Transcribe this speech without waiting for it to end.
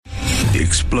The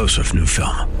explosive new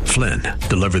film, Flynn,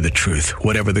 deliver the truth,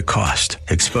 whatever the cost,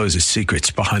 exposes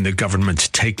secrets behind the government's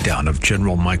takedown of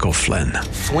General Michael Flynn.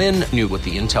 Flynn knew what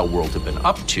the intel world had been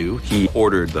up to. He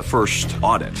ordered the first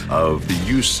audit of the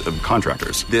use of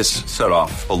contractors. This set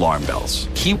off alarm bells.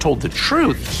 He told the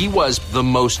truth. He was the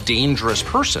most dangerous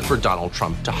person for Donald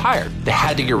Trump to hire. They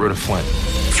had to get rid of Flynn.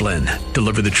 Flynn,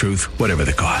 deliver the truth, whatever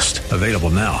the cost. Available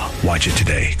now. Watch it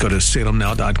today. Go to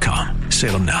salemnow.com.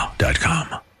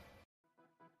 salemnow.com.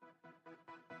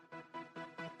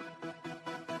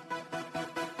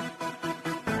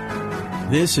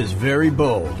 This is Very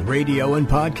Bold Radio and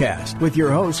Podcast with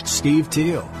your host, Steve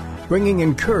Teal, bringing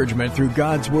encouragement through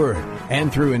God's Word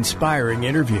and through inspiring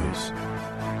interviews.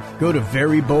 Go to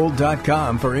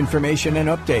verybold.com for information and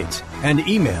updates, and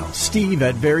email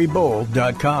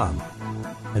steve@verybold.com.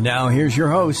 And now here's your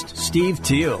host, Steve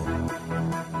Teal.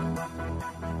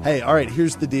 Hey, all right,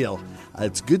 here's the deal.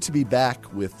 It's good to be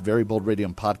back with Very Bold Radio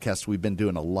and Podcast. We've been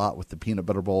doing a lot with the Peanut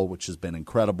Butter Bowl, which has been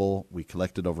incredible. We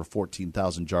collected over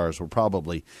 14,000 jars. We're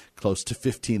probably close to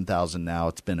 15,000 now.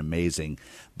 It's been amazing.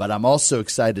 But I'm also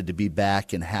excited to be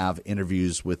back and have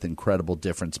interviews with incredible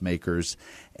difference makers.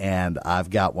 And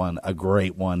I've got a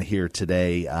great one here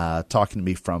today, talking to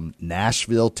me from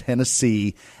Nashville,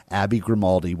 Tennessee, Abby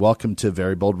Grimaldi. Welcome to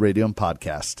Very Bold Radio and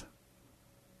Podcast.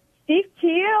 Steve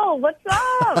Teal, what's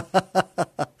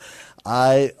up?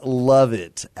 I love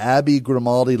it. Abby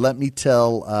Grimaldi, let me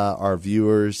tell our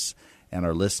viewers and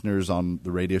our listeners on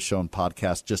the radio show and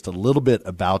podcast just a little bit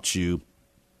about you.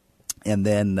 And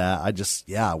then I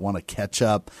want to catch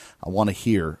up. I want to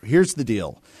hear. Here's the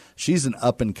deal. She's an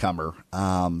up-and-comer,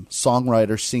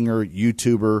 songwriter, singer,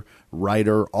 YouTuber,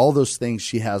 writer, all those things.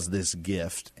 She has this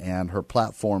gift, and her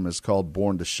platform is called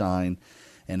Born to Shine.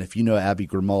 And if you know Abby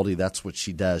Grimaldi, that's what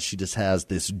she does. She just has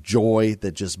this joy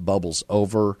that just bubbles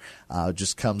over,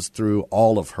 just comes through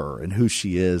all of her and who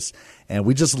she is. And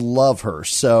we just love her.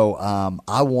 So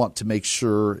I want to make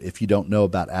sure, if you don't know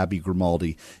about Abby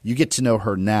Grimaldi, you get to know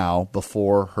her now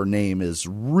before her name is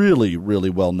really, really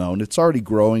well known. It's already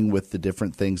growing with the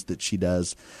different things that she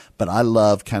does. But I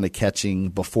love kind of catching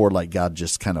before, like, God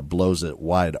just kind of blows it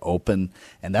wide open.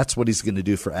 And that's what he's going to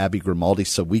do for Abby Grimaldi.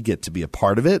 So we get to be a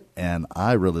part of it. And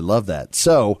I really love that.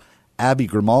 So, Abby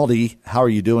Grimaldi, how are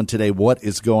you doing today? What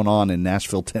is going on in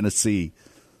Nashville, Tennessee?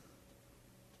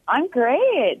 I'm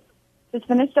great. Just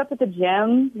finished up at the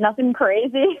gym. Nothing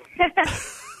crazy.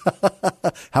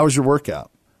 How was your workout?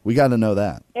 We got to know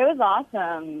that. It was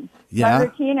awesome. Yeah. My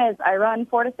routine is I run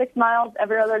 4 to 6 miles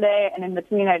every other day, and in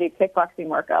between I do kickboxing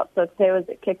workouts. So today was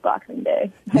a kickboxing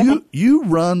day. You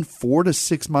run 4 to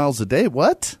 6 miles a day?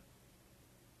 What?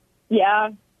 Yeah.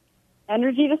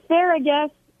 Energy to spare, I guess.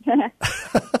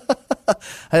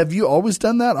 Have you always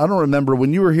done that? I don't remember.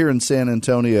 When you were here in San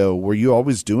Antonio, were you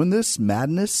always doing this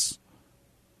madness?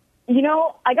 You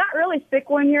know, I got really sick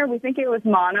one year. We think it was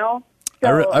mono.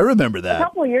 So I remember that. A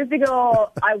couple of years ago,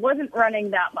 I wasn't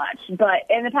running that much. But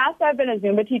in the past, I've been a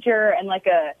Zumba teacher and like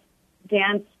a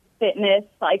dance, fitness,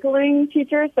 cycling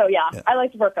teacher. So, yeah, I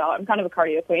like to work out. I'm kind of a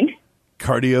cardio queen.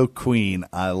 Cardio queen.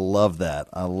 I love that.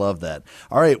 I love that.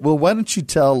 All right. Well, why don't you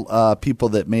tell people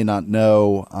that may not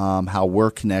know how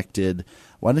we're connected,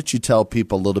 why don't you tell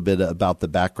people a little bit about the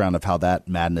background of how that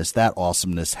madness, that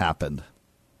awesomeness happened?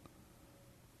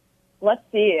 Let's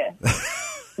see.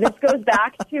 This goes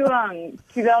back to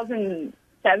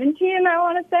 2017, I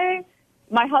want to say.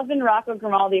 My husband, Rocco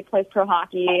Grimaldi, plays pro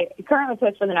hockey. He currently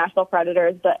plays for the Nashville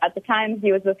Predators, but at the time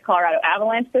he was with Colorado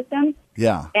Avalanche system.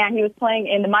 Yeah. And he was playing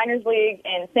in the minors league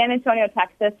in San Antonio,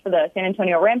 Texas for the San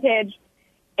Antonio Rampage.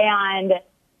 And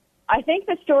I think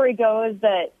the story goes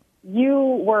that you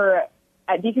were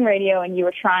at Deacon Radio and you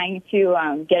were trying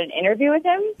to get an interview with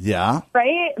him. Yeah.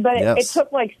 Right? But Yes. it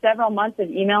took like several months of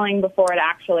emailing before it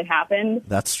actually happened.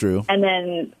 That's true. And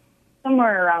then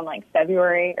somewhere around like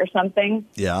February or something,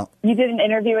 Yeah. you did an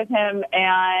interview with him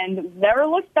and never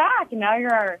looked back. And now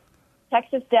you're our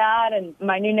Texas dad, and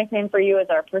my new nickname for you is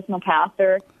our personal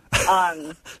pastor.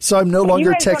 So I'm no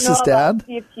longer Texas what you guys don't know dad? about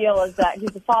Steve Teal is that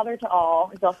he's a father to all.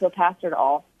 He's also a pastor to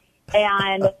all.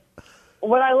 And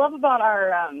what I love about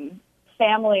our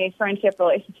family friendship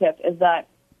relationship is that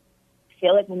I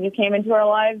feel like when you came into our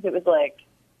lives, it was like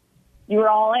you were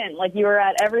all in. Like you were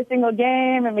at every single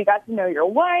game, and we got to know your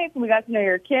wife, and we got to know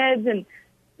your kids, and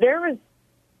there were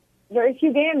a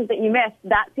few games that you missed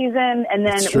that season, and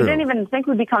then we didn't even think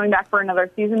we'd be coming back for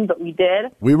another season, but we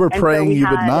did. We were And praying so we you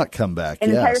would had not come back. an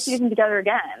Yes. entire season together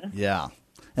again. Yeah.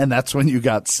 And that's when you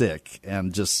got sick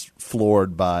and just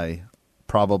floored by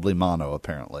probably mono,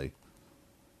 apparently.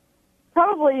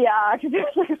 Probably, yeah, because it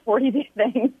was like a 40-day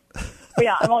thing. But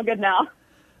yeah, I'm all good now.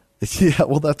 Yeah,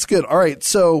 well, that's good. All right,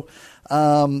 so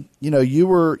you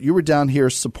were down here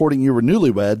supporting. You were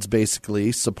newlyweds,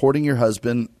 basically supporting your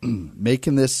husband,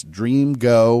 making this dream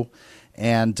go.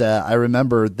 And I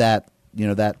remember that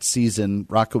that season,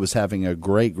 Rocco was having a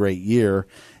great year.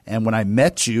 And when I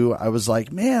met you, I was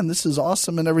like, man, this is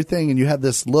awesome and everything. And you had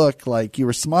this look like you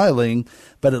were smiling,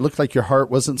 but it looked like your heart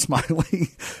wasn't smiling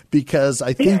because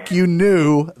I think you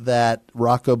knew that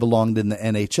Rocco belonged in the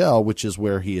NHL, which is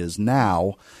where he is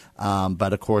now.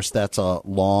 But, of course, that's a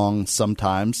long,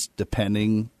 sometimes,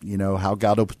 depending, how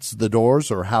God opens the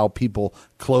doors or how people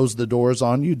close the doors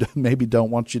on you, maybe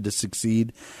don't want you to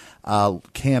succeed.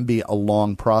 Can be a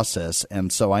long process.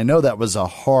 And so I know that was a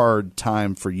hard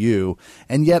time for you.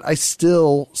 And yet I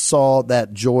still saw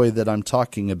that joy that I'm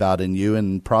talking about in you,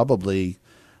 and probably,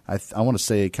 I want to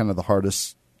say, kind of the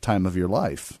hardest time of your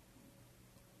life.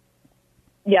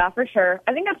 Yeah, for sure.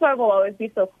 I think that's why we'll always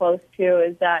be so close, too,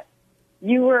 is that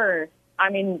you were,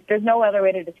 there's no other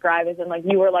way to describe it than,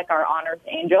 you were like our honors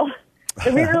angel.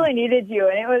 So we really needed you,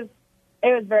 and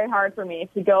it was very hard for me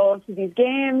to go to these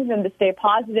games and to stay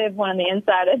positive when on the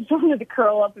inside I just wanted to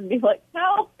curl up and be like,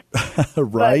 no.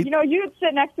 Right. But, you'd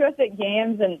sit next to us at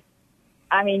games, and,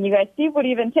 you guys, Steve would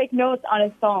even take notes on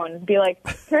his phone, be like,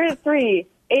 period 3,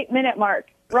 8-minute mark.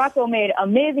 Rocco made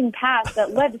amazing pass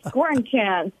that led to scoring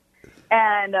chance.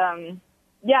 And,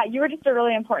 you were just a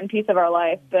really important piece of our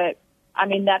life. But,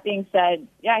 that being said,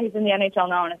 he's in the NHL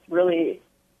now, and it's really,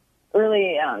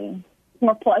 really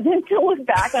more pleasant to look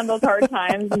back on those hard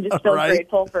times and just feel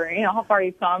grateful for how far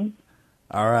you've come.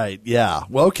 All right, yeah.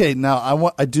 Well, okay.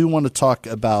 Now I do want to talk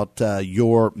about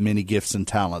your many gifts and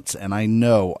talents, and I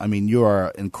know, you are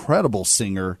an incredible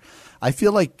singer. I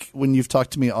feel like when you've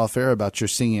talked to me off air about your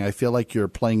singing, I feel like you're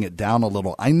playing it down a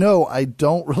little. I know I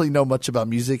don't really know much about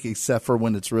music except for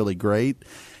when it's really great.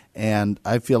 And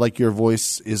I feel like your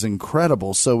voice is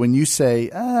incredible. So when you say,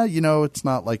 it's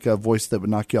not like a voice that would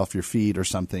knock you off your feet or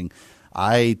something,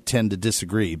 I tend to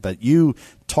disagree. But you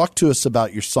talk to us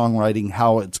about your songwriting,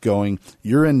 how it's going.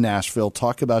 You're in Nashville.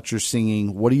 Talk about your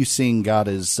singing. What are you seeing God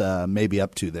is maybe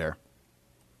up to there?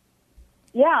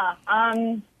 Yeah.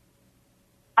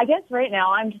 I guess right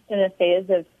now I'm just in a phase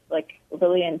of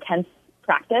really intense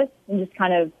practice and just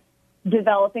kind of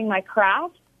developing my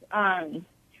craft.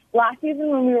 Last season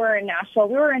when we were in Nashville,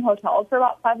 we were in hotels for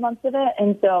about 5 months of it,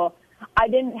 and so I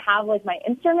didn't have my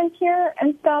instruments here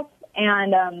and stuff,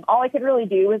 and all I could really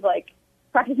do was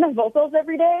practice my vocals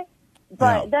every day.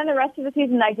 But then the rest of the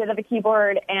season I did have a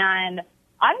keyboard, and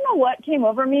I don't know what came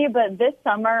over me, but this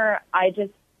summer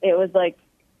it was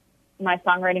my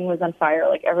songwriting was on fire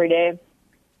every day.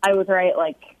 I would write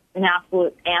an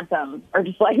absolute anthem or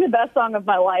just the best song of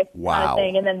my life kind of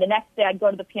thing. And then the next day I'd go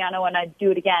to the piano and I'd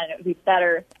do it again and it would be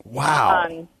better. Wow.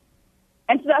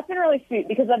 And so that's been really sweet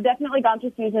because I've definitely gone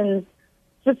through seasons,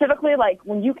 specifically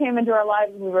when you came into our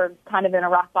lives, we were kind of in a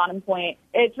rock bottom point.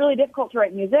 It's really difficult to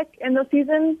write music in those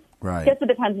seasons. Right. I guess it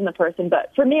depends on the person,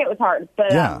 but for me it was hard.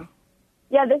 But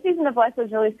this season of life was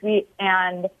really sweet,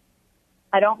 and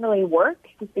I don't really work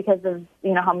just because of,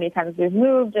 how many times we've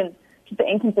moved and just the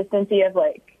inconsistency of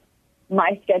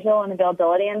my schedule and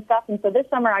availability and stuff. And so this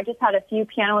summer I just had a few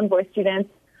piano and voice students,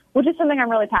 which is something I'm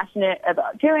really passionate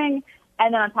about doing.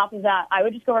 And then on top of that, I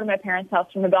would just go over to my parents'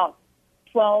 house from about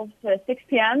 12 to 6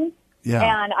 p.m.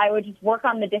 Yeah. And I would just work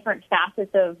on the different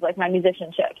facets of my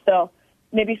musicianship. So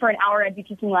maybe for an hour I'd be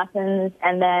teaching lessons,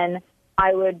 and then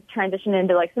I would transition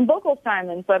into some vocals time.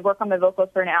 And so I'd work on my vocals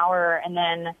for an hour, and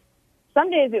then some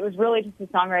days it was really just a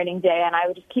songwriting day, and I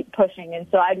would just keep pushing. And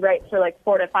so I'd write for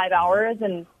 4 to 5 hours,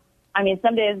 and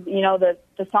some days,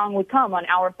 the song would come on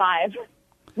hour 5.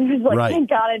 It was thank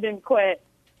God I didn't quit.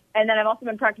 And then I've also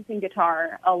been practicing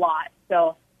guitar a lot.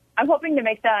 So I'm hoping to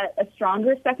make that a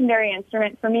stronger secondary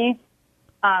instrument for me.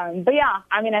 But yeah,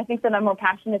 I think that I'm more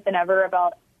passionate than ever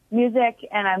about music,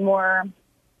 and I'm more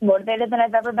motivated than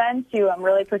I've ever been to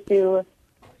really pursue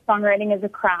songwriting as a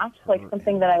craft,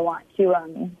 something that I want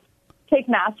to take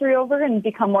mastery over and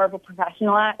become more of a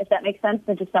professional at, if that makes sense,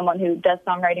 than just someone who does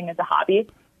songwriting as a hobby.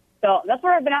 So that's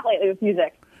where I've been at lately with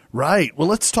music. Right. Well,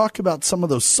 let's talk about some of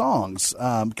those songs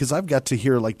because I've got to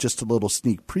hear just a little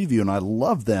sneak preview, and I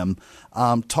love them.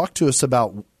 Talk to us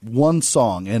about one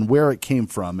song and where it came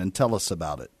from, and tell us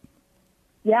about it.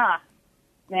 Yeah,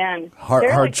 man.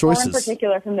 Hard choices. Four in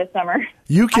particular from this summer.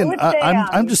 You can.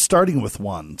 I'm just starting with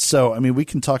one, so we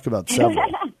can talk about several.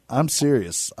 I'm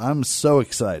serious. I'm so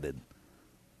excited.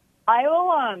 I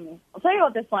will. I'll tell you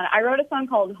about this one. I wrote a song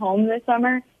called "Home" this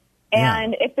summer.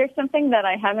 And if there's something that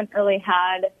I haven't really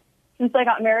had since I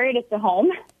got married, it's a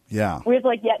home. Yeah. We've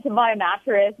yet to buy a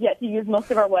mattress, yet to use most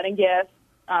of our wedding gifts.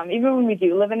 Even when we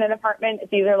do live in an apartment,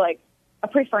 it's either a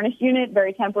pre-furnished unit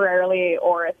very temporarily,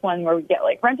 or it's one where we get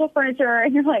like rental furniture,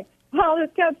 and you're like, "Oh, this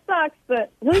couch sucks,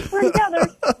 but at least we're together."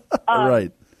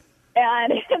 Right.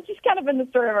 And it's just kind of been the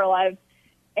story of our lives.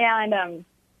 And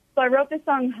so I wrote this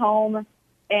song, Home,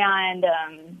 and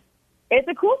it's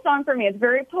a cool song for me. It's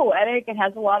very poetic. It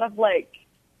has a lot of, like,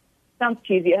 sounds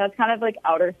cheesy. It has kind of, like,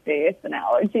 outer space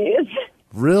analogies.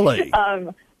 Really?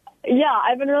 Yeah,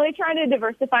 I've been really trying to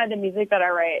diversify the music that I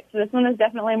write. So this one is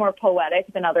definitely more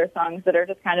poetic than other songs that are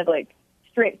just kind of, like,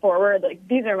 straightforward. Like,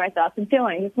 these are my thoughts and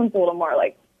feelings. This one's a little more,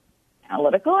 like,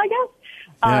 analytical, I guess.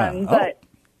 Yeah. But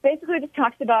basically just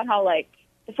talks about how, like,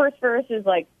 the first verse is,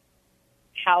 like,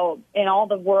 how in all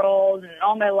the world and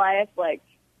all my life, like,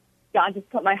 God just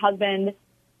put my husband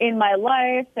in my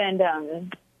life. And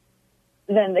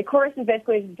then the chorus is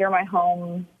basically just, you're my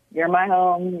home, you're my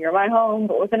home, you're my home,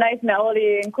 but with a nice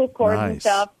melody and cool chords and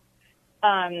stuff.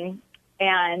 And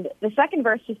the second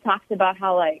verse just talks about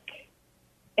how, like,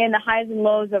 in the highs and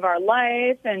lows of our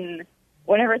life and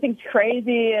when everything's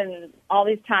crazy and all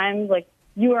these times, like,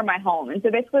 you are my home. And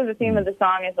so basically the theme of the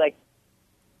song is, like,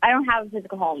 I don't have a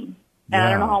physical home. And I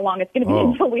don't know how long it's going to be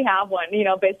until we have one, you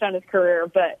know, based on his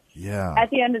career. But at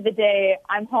the end of the day,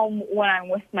 I'm home when I'm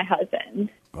with my husband.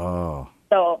 Oh.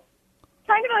 So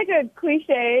kind of like a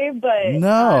cliche, but...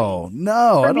 No,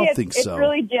 I don't think so. It's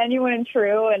really genuine and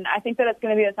true, and I think that it's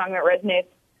going to be a song that resonates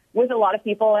with a lot of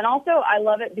people. And also, I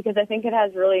love it because I think it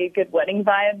has really good wedding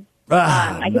vibes.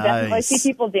 I can definitely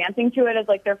see people dancing to it as,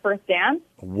 like, their first dance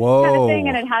kind of thing.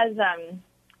 And it has...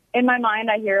 in my mind,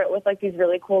 I hear it with, like, these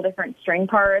really cool different string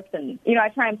parts. And, you know, I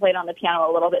try and play it on the piano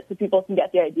a little bit so people can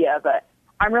get the idea. But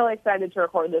I'm really excited to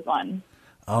record this one.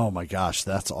 Oh, my gosh.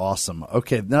 That's awesome.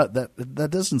 Okay. No,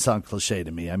 that doesn't sound cliche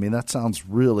to me. I mean, that sounds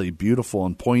really beautiful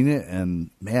and poignant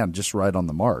and, man, just right on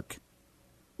the mark.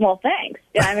 Well, thanks.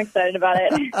 Yeah, I'm excited about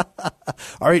it.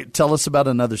 All right, tell us about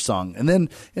another song. And then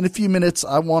in a few minutes,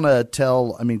 I want to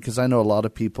tell, I mean, because I know a lot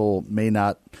of people may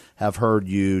not have heard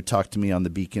you talk to me on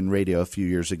the Beacon Radio a few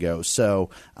years ago.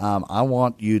 So I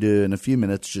want you to, in a few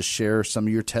minutes, just share some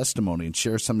of your testimony and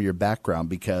share some of your background,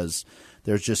 because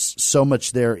there's just so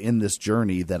much there in this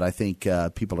journey that I think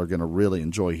people are going to really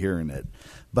enjoy hearing it.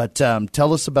 But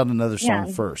tell us about another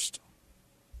song first.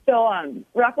 So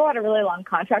Rocco had a really long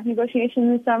contract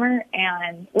negotiation this summer,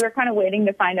 and we were kind of waiting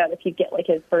to find out if he'd get, like,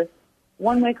 his first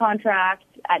one-way contract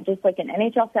at just, like, an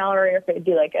NHL salary, or if it would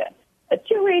be, like, a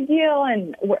two-way deal,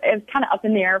 and it was kind of up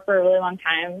in the air for a really long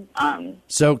time.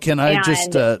 So can I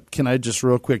just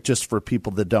real quick, just for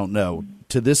people that don't know,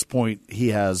 to this point, he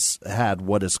has had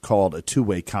what is called a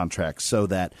two-way contract, so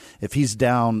that if he's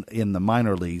down in the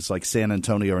minor leagues, like San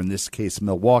Antonio, or in this case,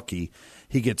 Milwaukee,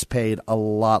 he gets paid a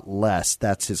lot less.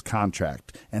 That's his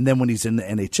contract. And then when he's in the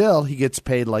NHL, he gets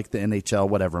paid like the NHL,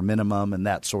 whatever, minimum and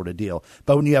that sort of deal.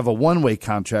 But when you have a one-way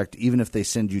contract, even if they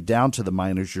send you down to the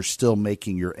minors, you're still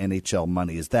making your NHL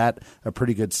money. Is that a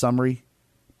pretty good summary,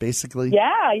 basically?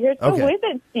 Yeah, you're so with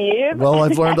it, Steve. Well,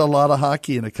 I've learned a lot of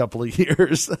hockey in a couple of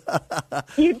years.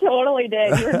 You totally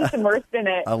did. You were just immersed in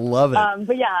it. I love it.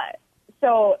 But yeah,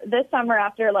 so this summer,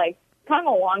 after, like, kind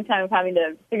of a long time of having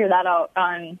to figure that out,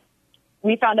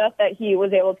 we found out that he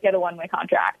was able to get a one-way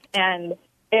contract, and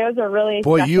it was a really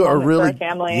special you are moment really for our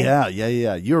family. Yeah.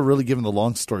 You were really giving the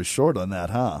long story short on that,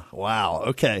 huh? Wow.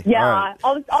 Okay. Yeah,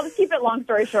 all right. I'll just keep it long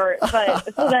story short.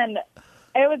 But so then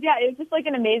it was just like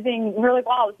an amazing. We were like,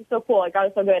 wow, this is so cool. Like, God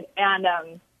is so good.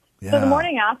 And so the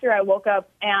morning after, I woke up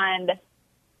and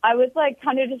I was, like,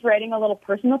 kind of just writing a little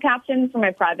personal caption for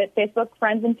my private Facebook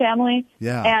friends and family.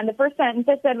 Yeah. And the first sentence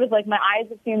I said was, like, my eyes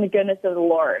have seen the goodness of the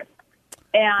Lord.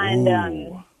 And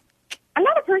I'm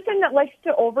not a person that likes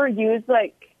to overuse,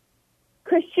 like,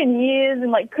 Christianese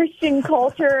and, like, Christian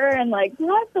culture and, like,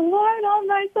 bless the Lord, all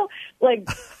my soul. Like,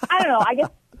 I don't know. I guess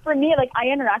for me, like, I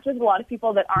interact with a lot of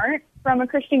people that aren't from a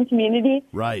Christian community.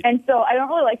 Right. And so I don't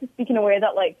really like to speak in a way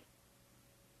that, like,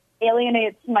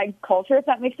 alienates my culture, if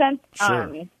that makes sense. Sure.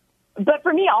 But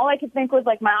for me, all I could think was,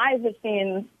 like, my eyes have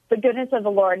seen the goodness of the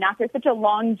Lord. And after such a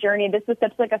long journey, this was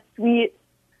such, like, a sweet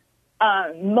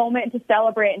moment to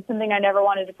celebrate and something I never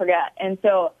wanted to forget. And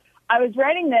so I was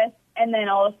writing this, and then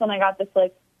all of a sudden I got this,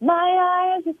 like,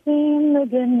 my eyes have seen the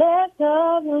goodness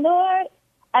of the Lord.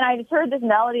 And I just heard this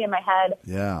melody in my head.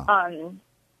 Yeah.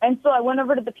 And so I went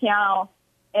over to the piano,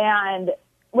 and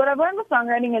what I've learned with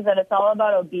songwriting is that it's all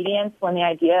about obedience when the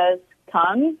ideas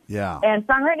come. Yeah. And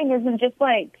songwriting isn't just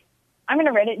like, I'm going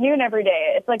to write at noon every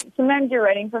day. It's like sometimes you're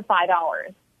writing for 5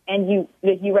 hours. And you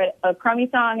write a crummy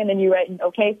song, and then you write an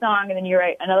okay song, and then you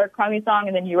write another crummy song,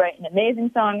 and then you write an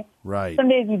amazing song. Right. Some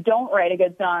days you don't write a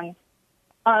good song.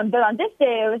 But on this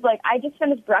day, it was like I just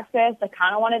finished breakfast. I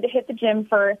kind of wanted to hit the gym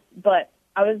first, but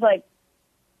I was like,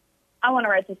 I want to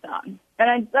write this song.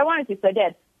 And I wanted to, so I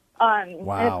did. And it's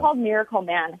called Miracle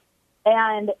Man.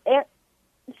 And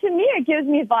to me, it gives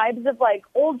me vibes of like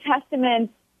Old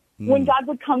Testament when God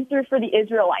would come through for the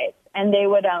Israelites and they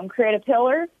would create a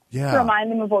pillar to remind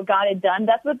them of what God had done.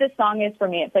 That's what this song is for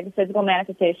me. It's like a physical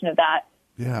manifestation of that.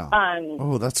 Yeah.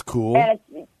 Oh, that's cool. And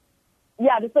it's,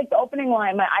 just like the opening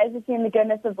line, my eyes have seen the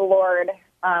goodness of the Lord.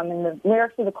 And the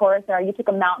lyrics of the chorus are, you took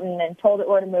a mountain and told it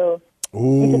where to move.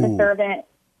 Ooh. You took a servant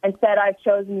and said, I've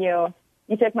chosen you.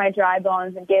 You took my dry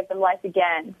bones and gave them life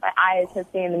again. My eyes have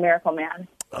seen the Miracle Man.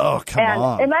 Oh, come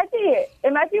on. It might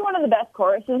be one of the best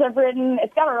choruses I've written.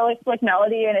 It's got a really slick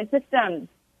melody, and it's just, I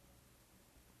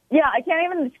can't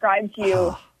even describe to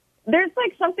you. There's,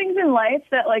 like, some things in life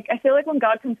that, like, I feel like when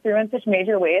God comes through in such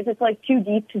major ways, it's, like, too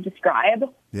deep to describe.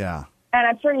 Yeah. And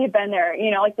I'm sure you've been there,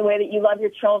 you know, like the way that you love your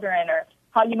children or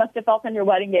how you must have felt on your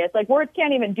wedding day. It's like words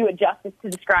can't even do it justice to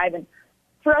describe. And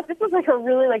for us, this was, like, a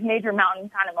really, like, major mountain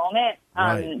kind of moment.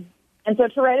 Right. And so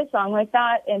to write a song like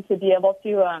that and to be able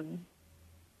to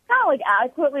kind of like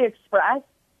adequately express,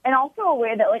 and also a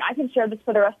way that like I can share this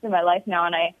for the rest of my life now,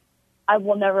 and I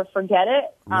will never forget it.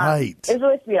 Right. It's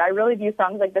really sweet. I really view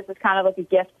songs like this as kind of like a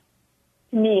gift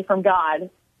to me from God.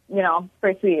 You know,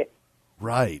 very sweet.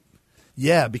 Right.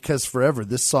 Yeah, because forever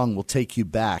this song will take you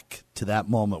back to that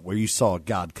moment where you saw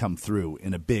God come through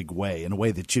in a big way, in a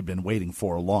way that you've been waiting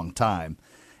for a long time,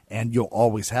 and you'll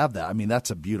always have that. I mean, that's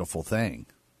a beautiful thing.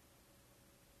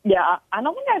 Yeah, I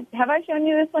don't think have I shown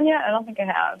you this one yet? I don't think I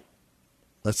have.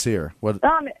 Let's hear. What?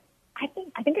 I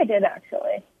think I did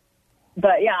actually.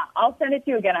 But yeah, I'll send it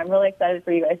to you again. I'm really excited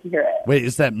for you guys to hear it. Wait,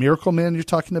 is that Miracle Man you're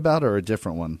talking about, or a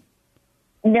different one?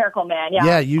 Miracle Man, yeah.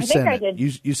 Yeah, you sent it. I did.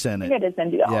 You sent it. I think I did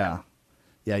send you that one.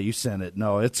 Yeah, you sent it.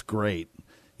 No, it's great.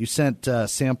 You sent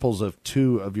samples of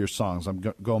 2 of your songs. I'm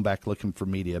going back looking for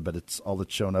media, but it's all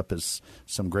that's shown up is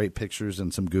some great pictures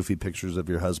and some goofy pictures of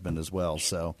your husband as well.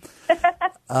 So,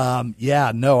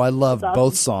 I love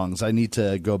both songs. I need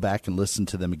to go back and listen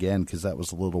to them again because that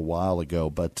was a little while ago.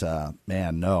 But,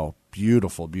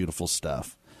 beautiful, beautiful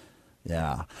stuff.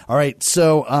 Yeah. All right.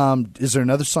 So is there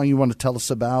another song you want to tell us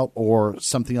about or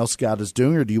something else God is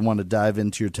doing, or do you want to dive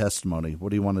into your testimony? What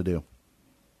do you want to do?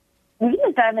 We can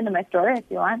just dive into my story if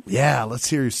you want. Yeah, let's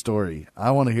hear your story. I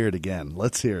want to hear it again.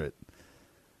 Let's hear it.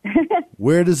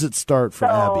 Where does it start for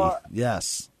Abby?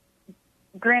 Yes.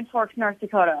 Grand Forks, North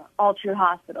Dakota, All True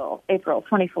Hospital, April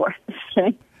 24th.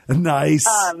 Nice.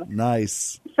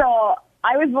 Nice. So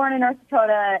I was born in North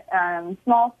Dakota,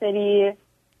 small city,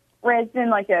 raised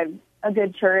in like a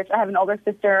good church. I have an older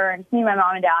sister, and me, my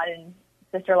mom and dad, and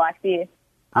sister Lexi.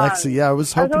 Lexi, I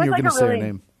was hoping you were going to say her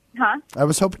name. Huh? I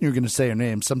was hoping you were going to say her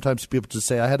name. Sometimes people just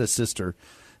say, I had a sister,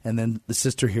 and then the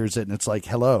sister hears it, and it's like,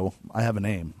 hello, I have a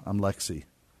name. I'm Lexi.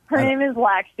 Her name is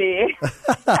Lexi.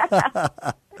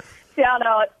 Shout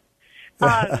out.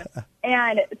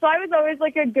 And so I was always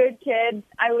like a good kid,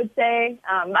 I would say.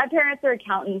 My parents are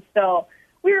accountants, so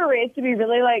we were raised to be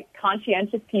really like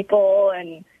conscientious people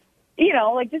and, you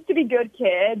know, like just to be good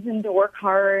kids and to work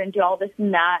hard and do all this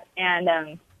and that. And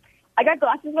I got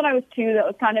glasses when I was 2. That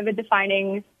was kind of a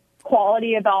defining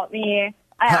quality about me.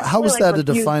 How was that a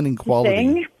defining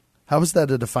quality? How was that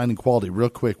a defining quality? Real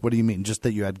quick, what do you mean? Just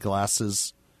that you had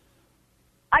glasses?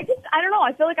 I don't know.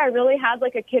 I feel like I really had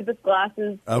like a kid with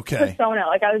glasses persona.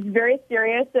 Like I was very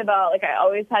serious about, like I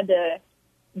always had to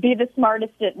be the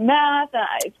smartest at math.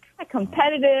 I was kind of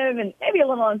competitive and maybe a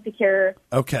little insecure.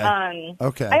 Okay. I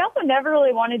also never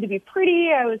really wanted to be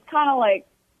pretty. I was kind of like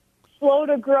slow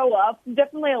to grow up.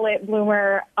 Definitely a late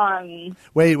bloomer.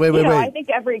 Wait. I think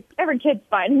every kid's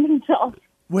finding themselves.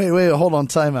 Wait, hold on,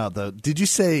 time out though. Did you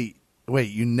say,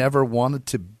 you never wanted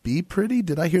to be pretty?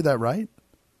 Did I hear that right?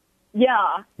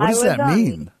 Yeah. What does that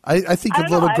mean? I think of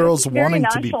little girls wanting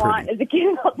to be pretty. As a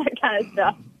kid about that kind of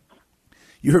stuff.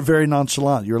 You were very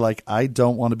nonchalant. You were like, I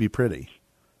don't want to be pretty.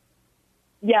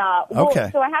 Yeah. Well, okay.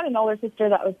 So I had an older sister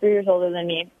that was 3 years older than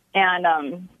me,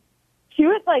 and she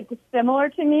was like similar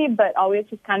to me, but always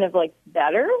just kind of like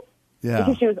better. Yeah.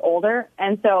 Because she was older,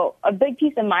 and so a big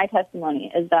piece of my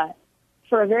testimony is that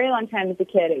for a very long time as a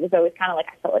kid, it was always kind of like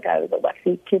I felt like I was a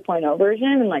Lexi 2.0 version,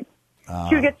 and like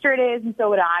she would get straight A's, and so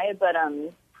would I. But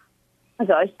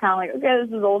so I was just kind of like, okay,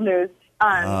 this is old news.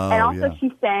 And also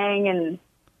she sang, and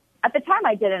at the time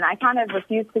I didn't. I kind of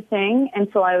refused to sing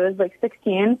until I was like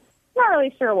 16. Not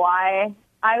really sure why.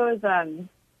 I was didn't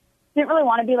really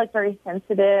want to be like very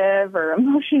sensitive or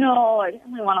emotional. I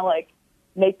didn't really want to like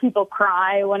make people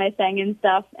cry when I sang and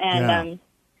stuff. And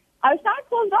I was kind of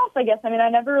closed off, I guess. I mean, I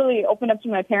never really opened up to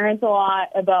my parents a lot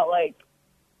about like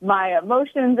my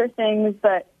emotions or things.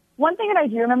 But one thing that I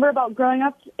do remember about growing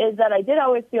up is that I did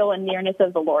always feel a nearness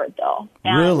of the Lord, though.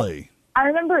 And really? I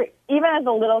remember even as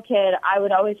a little kid, I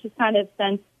would always just kind of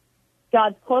sense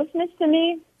God's closeness to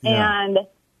me, and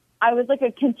I was like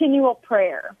a continual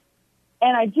prayer.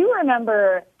 And I do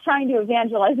remember trying to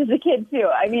evangelize as a kid, too.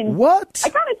 I mean, what? I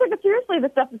kind of took it seriously, the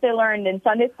stuff that they learned in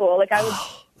Sunday school. Like, I would,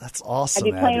 that's awesome,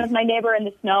 I'd be playing Abby. with my neighbor in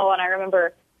the snow, and I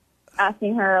remember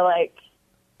asking her, like,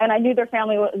 and I knew their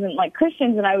family wasn't, like,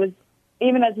 Christians, and I was,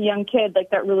 even as a young kid, like,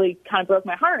 that really kind of broke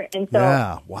my heart. And so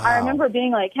I remember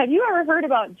being like, have you ever heard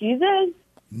about Jesus?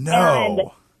 No. And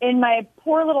in my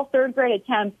poor little third grade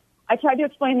attempt, I tried to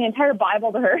explain the entire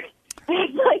Bible to her.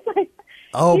 like,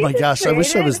 oh, Jesus my gosh, I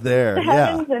wish I was there. The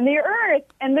heavens and the earth,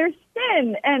 and there's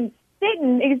sin, and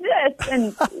Satan exists,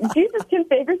 and Jesus can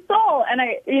save your soul. And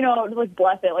I, like,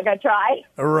 bless it. Like, I tried.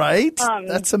 Right?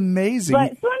 That's amazing.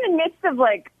 But so in the midst of,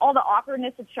 like, all the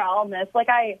awkwardness of childness, like,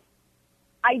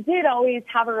 I did always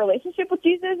have a relationship with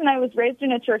Jesus, and I was raised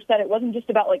in a church that it wasn't just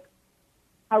about, like,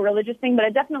 a religious thing, but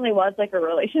it definitely was, like, a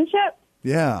relationship.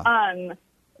 Yeah.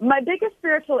 My biggest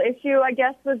spiritual issue, I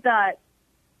guess, was that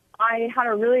I had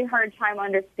a really hard time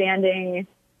understanding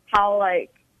how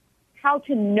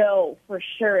to know for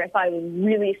sure if I was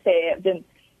really saved. And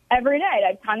every night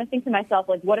I'd kind of think to myself,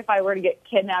 like, what if I were to get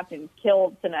kidnapped and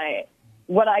killed tonight?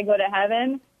 Would I go to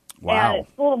heaven? Wow. And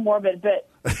it's a little morbid, but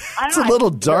I don't it's know, a little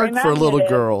it's dark very for a little imaginative.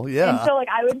 girl. Yeah. And so, like,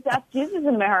 I would just ask Jesus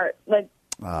in my heart, like,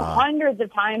 hundreds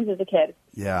of times as a kid.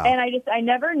 Yeah. And I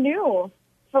never knew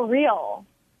for real.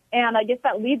 And I guess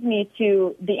that leads me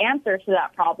to the answer to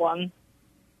that problem.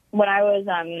 When I was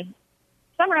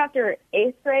summer after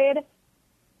 8th grade,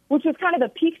 which was kind of the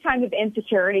peak time of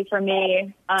insecurity for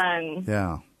me. Kind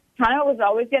of was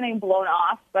always getting blown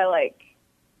off by, like,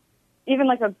 even,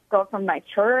 like, a girl from my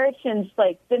church, and just,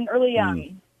 like, didn't really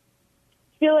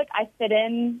feel like I fit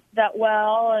in that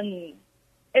well, and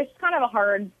it's kind of a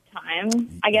hard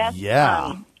time, I guess.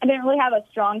 Yeah. I didn't really have a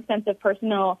strong sense of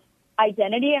personal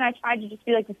identity, and I tried to just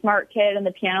be, like, the smart kid and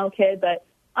the piano kid, but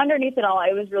underneath it all,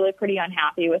 I was really pretty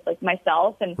unhappy with, like,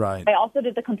 myself. And I also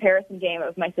did the comparison game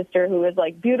of my sister, who was,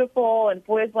 like, beautiful and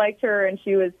boys liked her, and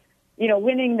she was,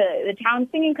 winning the town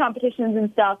singing competitions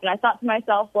and stuff. And I thought to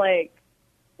myself, like,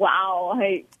 wow,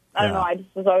 I don't know. I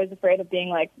just was always afraid of being,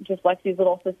 like, just Lexi's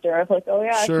little sister. I was like, oh,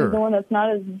 yeah, she's the one that's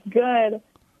not as good.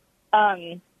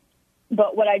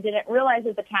 But what I didn't realize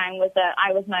at the time was that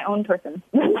I was my own person,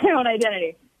 my own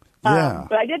identity.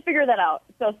 But I did figure that out.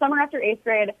 So summer after 8th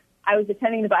grade, I was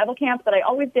attending the Bible camp that I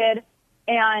always did,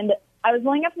 and I was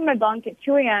laying up in my bunk at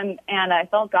 2 a.m., and I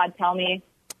felt God tell me,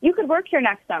 you could work here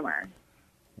next summer.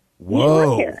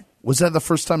 Whoa. Was that the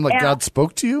first time, like, God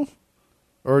spoke to you?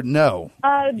 Or no?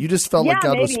 You just felt like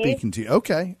God was speaking to you.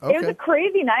 Okay. It was a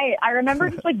crazy night. I remember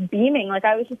just, like, beaming. Like,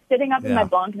 I was just sitting up in my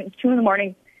bunk, and it was 2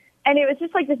 a.m, and it was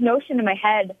just, like, this notion in my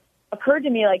head occurred to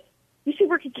me, like, you should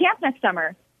work at camp next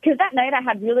summer. Because that night I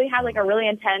had like, a really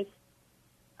intense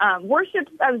worship.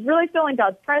 I was really feeling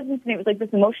God's presence, and it was like this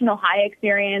emotional high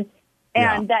experience.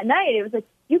 And that night, it was like,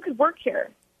 you could work here.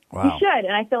 Wow. You should.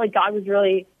 And I feel like God was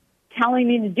really telling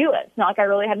me to do it. It's not like I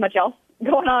really had much else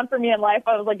going on for me in life.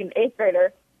 I was like an 8th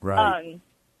grader. Right.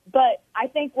 But I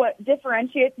think what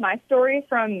differentiates my story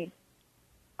from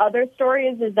other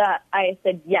stories is that I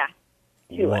said yes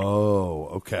to it. Whoa,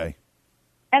 okay.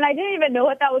 And I didn't even know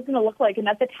what that was going to look like. And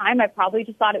at the time, I probably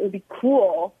just thought it would be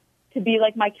cool to be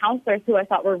like my counselors, who I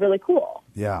thought were really cool.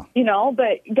 Yeah.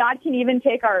 But God can even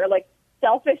take our, like,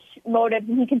 selfish motives,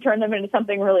 and he can turn them into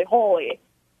something really holy.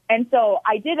 And so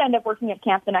I did end up working at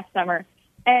camp the next summer.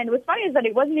 And what's funny is that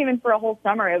it wasn't even for a whole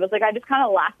summer. It was like I just kind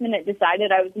of last minute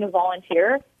decided I was going to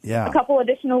volunteer a couple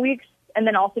additional weeks and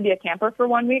then also be a camper for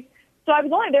 1 week. So I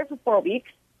was only there for 4 weeks.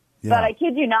 Yeah. But I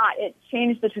kid you not, it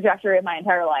changed the trajectory of my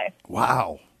entire life.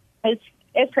 Wow.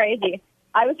 It's crazy.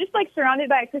 I was just, like, surrounded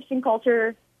by a Christian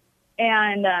culture,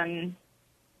 and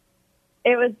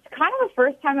it was kind of the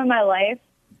first time in my life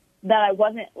that I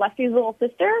wasn't Lexi's little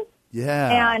sister.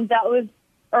 Yeah. And that was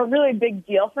a really big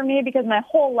deal for me because my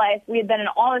whole life we had been in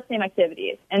all the same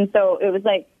activities. And so it was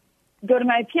like, go to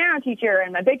my piano teacher,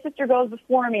 and my big sister goes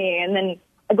before me, and then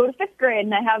I go to 5th grade,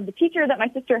 and I have the teacher that my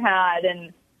sister had,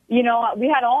 and we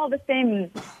had all the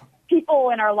same people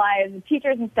in our lives, and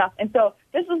teachers and stuff. And so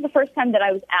this was the first time that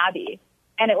I was Abby.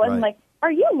 And it wasn't like,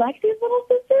 are you Lexi's little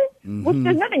sister? Mm-hmm. Which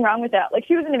there's nothing wrong with that. Like,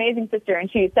 she was an amazing sister,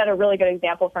 and she set a really good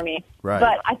example for me. Right.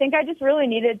 But I think I just really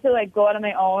needed to, like, go out on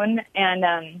my own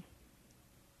and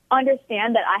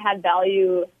understand that I had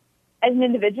value as an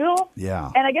individual.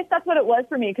 Yeah. And I guess that's what it was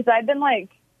for me, because I'd been, like,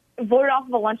 voted off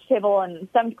of a lunch table in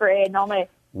 7th grade, and all my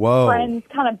friends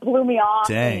kind of blew me off.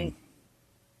 Dang.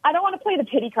 I don't want to play the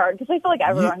pity card, because I feel like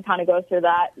everyone kind of goes through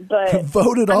that. But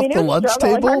voted off the lunch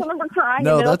table? Like, I remember crying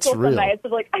in middle school some nights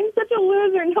of, like, I'm such a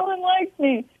loser. No one likes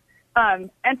me. And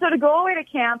so to go away to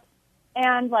camp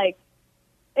and, like,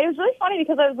 it was really funny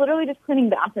because I was literally just cleaning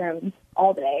bathrooms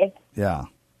all day. Yeah.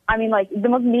 I mean, like, the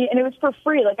most neat, and it was for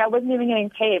free. Like, I wasn't even getting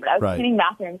paid, but I was cleaning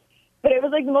bathrooms. But it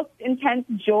was, like, the most intense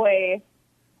joy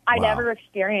I'd ever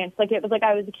experienced. Like, it was like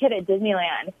I was a kid at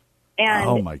Disneyland. And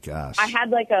oh, my gosh. I had,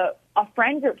 like, a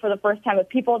friend group for the first time of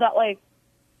people that, like,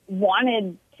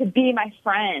 wanted to be my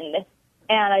friend.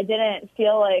 And I didn't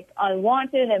feel, like,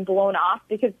 unwanted and blown off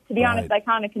because, to be honest, I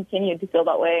kind of continued to feel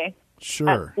that way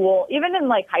at school, even in,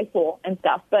 like, high school and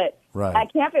stuff. But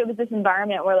at camp, it was this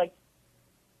environment where, like,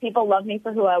 people loved me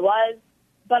for who I was.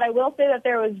 But I will say that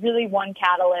there was really one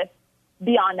catalyst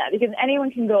beyond that, because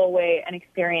anyone can go away and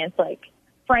experience, like,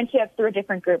 friendships through a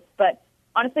different group. But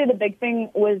honestly, the big thing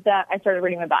was that I started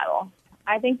reading my Bible.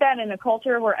 I think that in a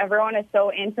culture where everyone is so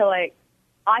into, like,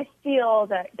 I feel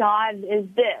that God is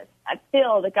this. I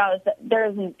feel that God is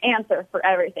there's an answer for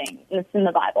everything, and it's in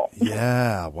the Bible.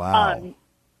 Yeah, wow.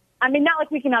 I mean, not like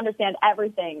we can understand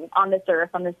everything on this earth,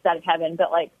 on this side of heaven,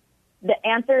 but, like, the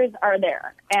answers are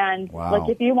there. And, like,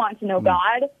 if you want to know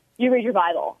God, you read your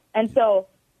Bible. And so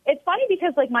it's funny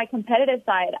because, like, my competitive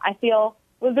side, I feel,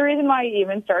 was the reason why I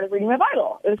even started reading my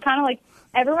Bible. It was kind of like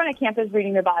everyone at camp is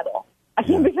reading their Bible. I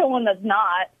can't be the one that's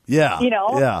not. Yeah. You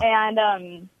know? Yeah.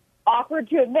 And awkward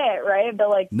to admit, right? But,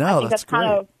 like, I think that's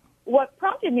kind of what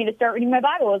prompted me to start reading my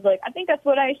Bible was, like, I think that's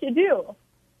what I should do.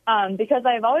 Because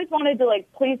I've always wanted to,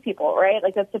 like, please people, right?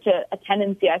 Like, that's such a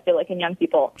tendency, I feel like, in young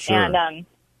people. Sure. And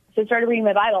so I started reading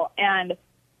my Bible. And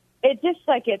it just,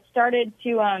 like, it started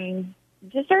to,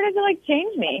 like,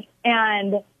 change me.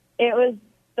 And it was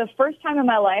the first time in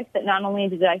my life that not only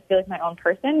did I feel like my own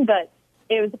person, but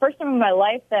it was the first time in my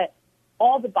life that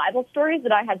all the Bible stories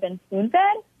that I had been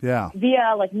spoon-fed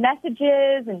via, like,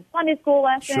 messages and Sunday school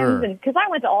lessons, and because I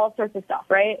went to all sorts of stuff,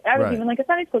 right? I was even, like, a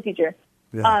Sunday school teacher.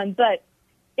 But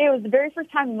it was the very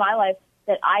first time in my life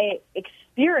that I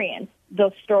experienced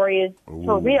those stories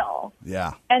for real.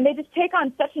 Yeah. And they just take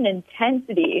on such an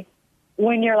intensity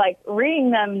when you're, like, reading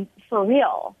them for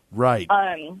real. Right.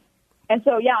 And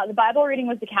so, yeah, the Bible reading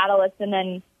was the catalyst, and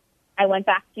then I went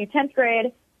back to 10th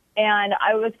grade, and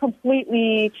I was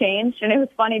completely changed. And it was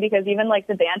funny because even, like,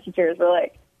 the band teachers were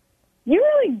like, you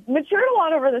really matured a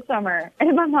lot over the summer. And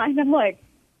in my mind, I'm like,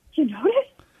 you notice?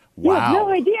 Wow. You have no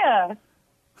idea.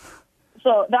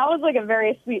 So that was, like, a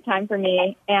very sweet time for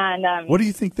me. And what do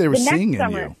you think they were seeing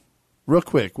in you? Real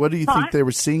quick, what do you think they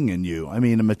were seeing in you? I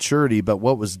mean, a maturity, but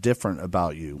what was different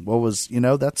about you? What was,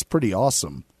 that's pretty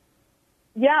awesome.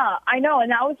 Yeah, I know.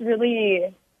 And that was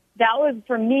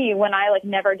for me when I, like,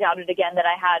 never doubted again that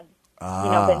I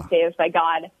had, been saved by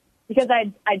God. Because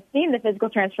I'd seen the physical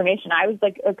transformation. I was,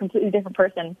 like, a completely different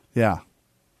person. Yeah.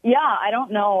 Yeah, I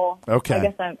don't know. Okay. I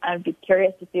guess I'd be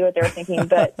curious to see what they were thinking.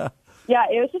 But, yeah,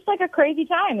 it was just, like, a crazy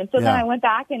time. And so then I went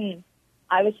back and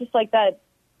I was just, like, that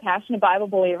passionate Bible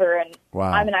believer. And,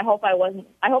 I mean, I hope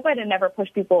I didn't ever push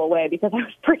people away because I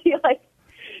was pretty, like,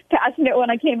 passionate when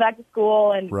I came back to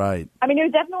school. And I mean, it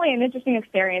was definitely an interesting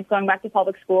experience going back to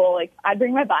public school. Like, I'd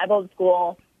bring my Bible to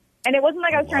school, and it wasn't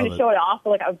like I was trying to show it off,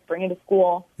 but, like, I would bring it to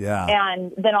school. Yeah.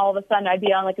 And then all of a sudden I'd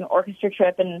be on, like, an orchestra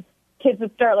trip, and kids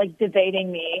would start, like,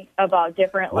 debating me about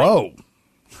different, like,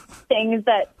 things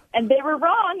that, and they were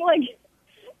wrong. Like,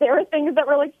 there were things that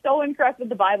were, like, so incorrect with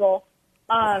the Bible.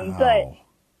 But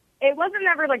it wasn't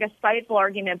ever, like, a spiteful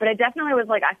argument, but it definitely was,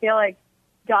 like, I feel like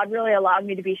God really allowed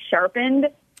me to be sharpened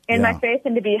in my faith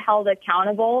and to be held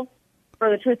accountable for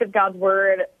the truth of God's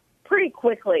word pretty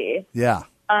quickly. Yeah.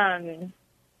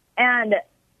 And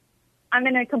I'm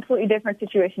in a completely different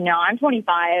situation now. I'm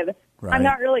 25. Right. I'm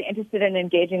not really interested in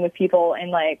engaging with people in,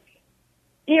 like,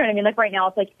 you know what I mean? Like, right now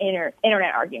it's like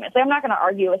internet arguments. Like, I'm not going to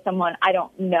argue with someone I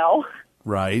don't know.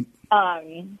 Right.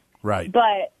 Right.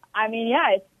 But I mean,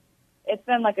 yeah, it's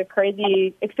been, like, a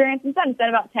crazy experience since then. It's been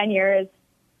about 10 years.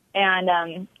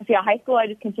 And so, yeah, high school, I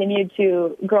just continued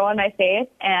to grow in my faith.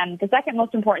 And the second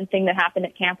most important thing that happened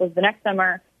at camp was the next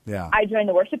summer, I joined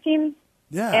the worship team.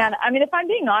 Yeah. And, I mean, if I'm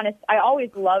being honest, I always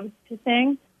loved to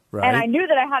sing. Right. And I knew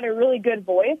that I had a really good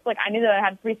voice. Like, I knew that I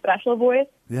had a pretty special voice.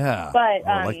 Yeah. But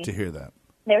I'd like to hear that.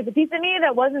 There was a piece of me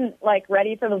that wasn't, like,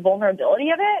 ready for the vulnerability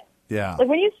of it. Yeah. Like,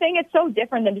 when you sing, it's so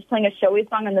different than just playing a showy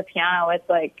song on the piano. It's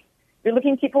like you're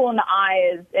looking people in the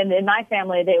eyes, and in my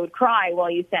family, they would cry while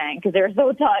you sang because they were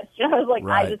so touched. And I was like,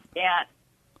 I just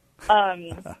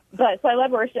can't. But so I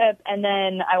led worship, and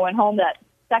then I went home that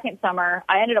second summer.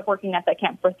 I ended up working at that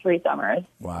camp for 3 summers.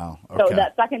 Wow. Okay. So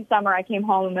that second summer, I came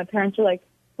home, and my parents were like,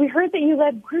 we heard that you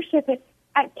led worship at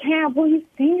at camp, will you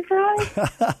sing for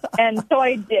us? And so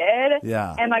I did.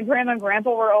 Yeah. And my grandma and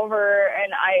grandpa were over,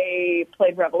 and I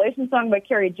played Revelation Song by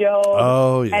Carrie Joe.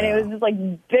 Oh, yeah. And it was this, like,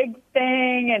 big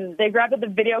thing, and they grabbed up the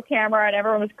video camera, and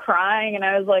everyone was crying, and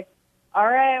I was like, all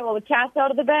right, well, the cat's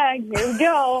out of the bag. Here we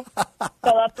go. So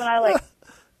that's when I, like,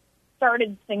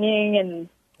 started singing, and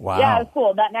wow. Yeah, it was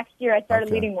cool. That next year, I started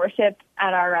leading worship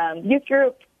at our youth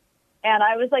group, and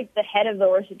I was like the head of the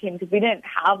worship team because we didn't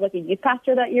have like a youth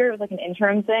pastor that year. It was like an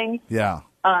interim thing. Yeah.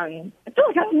 I feel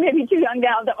like I was maybe too young to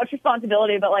have that much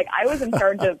responsibility, but like I was in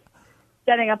charge of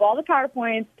setting up all the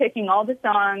PowerPoints, picking all the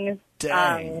songs,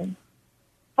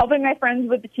 helping my friends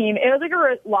with the team. It was like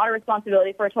a lot of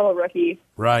responsibility for a total rookie.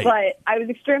 Right. But I was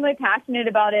extremely passionate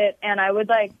about it, and I would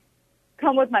like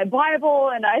come with my Bible,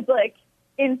 and I'd like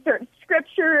insert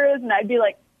scriptures, and I'd be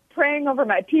like praying over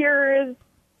my peers.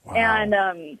 Wow.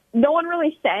 And no one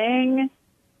really sang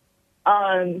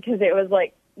because it was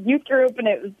like youth group, and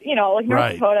it was, you know, like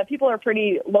North Dakota, people are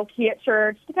pretty low-key at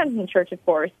church. Depends on the church, of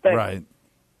course. But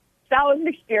that was an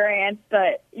experience.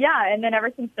 But, yeah, and then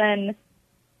ever since then,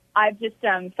 I've just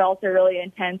felt a really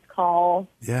intense call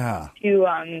to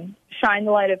shine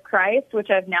the light of Christ,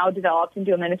 which I've now developed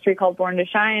into a ministry called Born to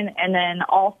Shine, and then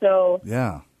also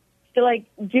to, like,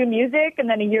 do music. And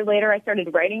then a year later, I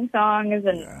started writing songs,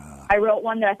 and I wrote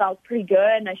one that I thought was pretty good,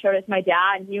 and I showed it to my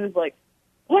dad, and he was like,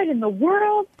 what in the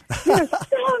world? You're a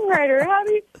songwriter.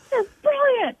 You're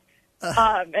brilliant.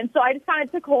 And so I just kind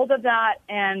of took hold of that,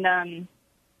 and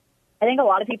I think a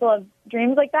lot of people have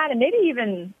dreams like that, and maybe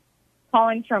even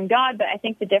callings from God, but I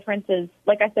think the difference is,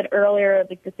 like I said earlier,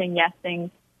 like the saying yes thing.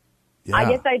 Yeah.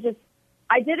 I guess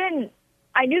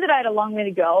I knew that I had a long way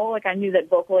to go. Like I knew that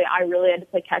vocally I really had to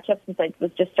play catch up since I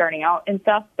was just starting out and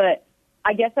stuff, but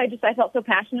I guess I felt so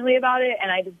passionately about it,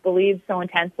 and I just believed so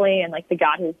intensely in like the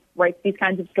God who writes these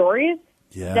kinds of stories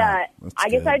that I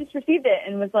guess I just received it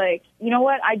and was like, you know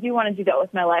what, I do want to do that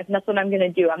with my life, and that's what I'm going to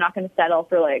do. I'm not going to settle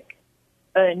for like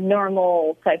a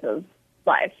normal type of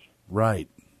life. Right.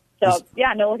 So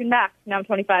no looking back. Now I'm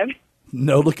 25.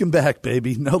 No looking back,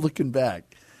 baby. No looking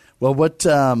back. Well, what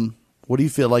do you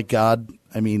feel like God?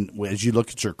 I mean, as you look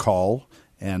at your call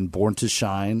and Born to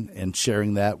Shine and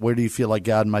sharing that, where do you feel like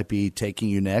God might be taking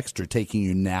you next or taking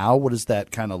you now? What does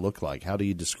that kind of look like? How do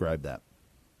you describe that?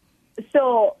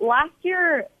 So last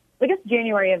year, I guess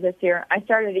January of this year, I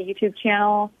started a YouTube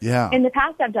channel. Yeah. In the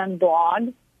past, I've done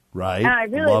blogs. Right. And I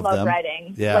really love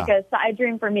writing. Yeah. Like a side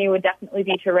dream for me would definitely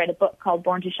be to write a book called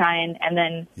Born to Shine, and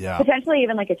then potentially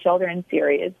even like a children's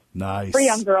series. Nice. For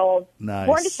young girls. Nice.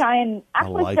 Born to Shine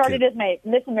actually started as my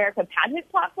Miss America pageant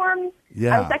platform.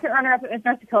 Yeah. I was second runner-up at Miss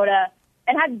North Dakota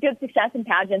and had good success in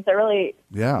pageants. I really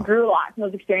grew a lot from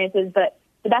those experiences. But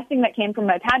the best thing that came from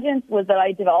my pageants was that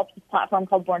I developed this platform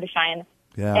called Born to Shine.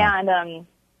 Yeah. And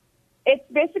it's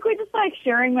basically just like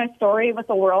sharing my story with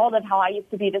the world of how I used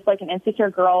to be just like an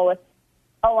insecure girl with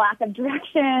a lack of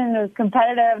direction. It was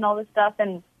competitive and all this stuff.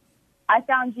 And I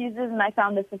found Jesus, and I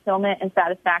found this fulfillment and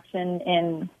satisfaction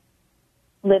in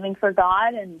living for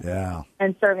God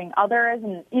and serving others,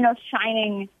 and, you know,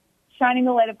 shining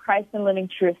the light of Christ and living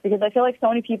truth. Because I feel like so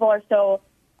many people are so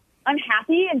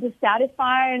unhappy and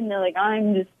dissatisfied, and they're like,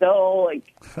 I'm just so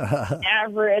like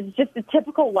average, just a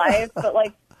typical life. But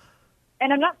like,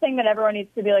 and I'm not saying that everyone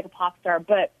needs to be like a pop star,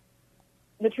 but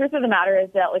the truth of the matter is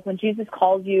that like when Jesus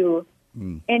calls you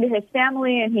into his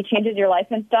family and he changes your life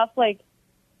and stuff, like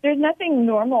there's nothing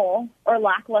normal or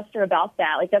lackluster about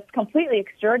that. Like that's completely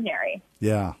extraordinary.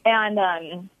 Yeah.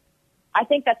 And I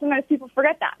think that sometimes people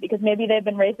forget that because maybe they've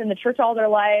been raised in the church all their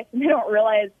life and they don't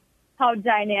realize how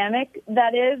dynamic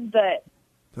that is. But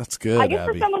that's good. I guess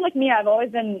Abby, for someone like me, I've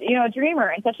always been, you know, a dreamer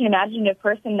and such an imaginative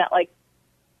person that like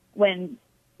when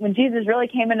Jesus really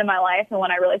came into my life and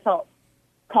when I really felt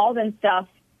called and stuff,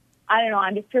 I don't know,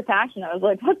 I'm just pure passion. I was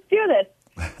like, let's do this.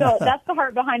 So that's the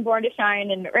heart behind Born to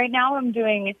Shine. And right now I'm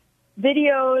doing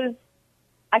videos.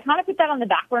 I kind of put that on the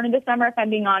back burner this summer, if I'm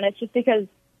being honest, just because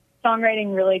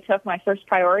songwriting really took my first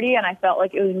priority, and I felt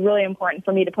like it was really important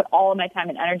for me to put all of my time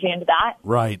and energy into that.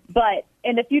 Right. But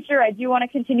in the future, I do want to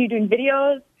continue doing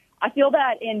videos. I feel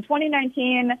that in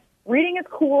 2019, reading is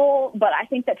cool, but I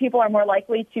think that people are more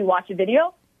likely to watch a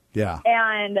video. Yeah.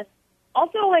 And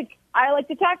also, like, I like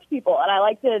to talk to people, and I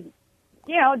like to,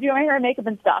 you know, do my hair and makeup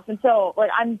and stuff. And so,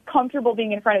 like, I'm comfortable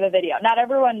being in front of a video. Not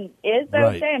everyone is, I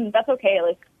would say, and that's okay.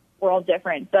 Like, we're all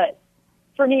different. But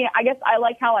for me, I guess I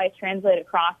like how I translate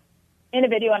across in a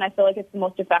video, and I feel like it's the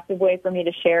most effective way for me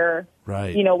to share,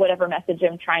 you know, whatever message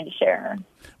I'm trying to share.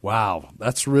 Wow,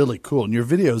 that's really cool. And your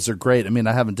videos are great. I mean,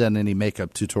 I haven't done any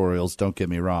makeup tutorials, don't get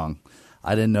me wrong.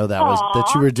 I didn't know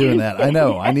that you were doing that. I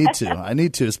know. I need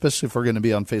to, especially if we're going to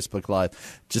be on Facebook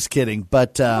Live. Just kidding.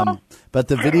 But the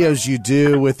videos you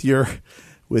do with your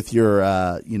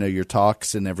your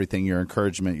talks and everything, your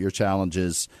encouragement, your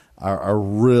challenges are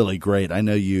really great. I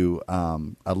know you.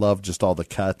 I love just all the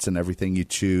cuts and everything you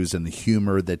choose and the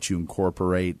humor that you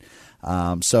incorporate.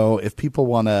 So if people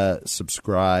want to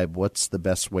subscribe, what's the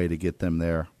best way to get them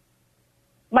there?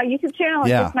 My YouTube channel is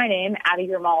just my name, Abby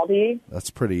Grimaldi. That's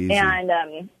pretty easy.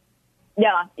 And,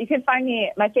 you can find me.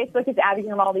 My Facebook is Abby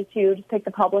Grimaldi, too. Just pick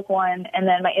the public one. And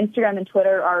then my Instagram and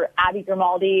Twitter are Abby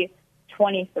Grimaldi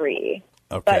 23.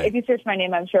 Okay. But if you search my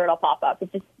name, I'm sure it'll pop up.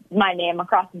 It's just my name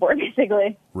across the board,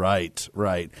 basically. Right.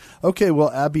 Okay,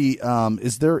 well, Abby,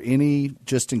 is there any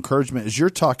just encouragement? As you're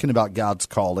talking about God's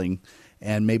calling,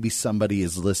 and maybe somebody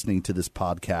is listening to this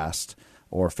podcast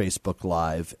or Facebook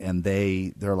Live, and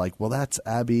they're like, well, that's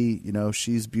Abby,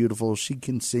 she's beautiful, she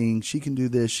can sing, she can do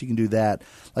this, she can do that.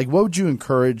 Like, what would you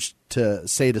encourage to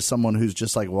say to someone who's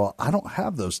just like, well, I don't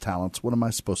have those talents, what am I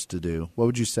supposed to do? What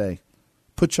would you say?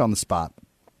 Put you on the spot.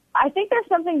 I think there's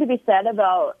something to be said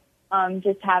about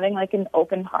just having, like, an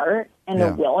open heart and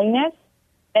a willingness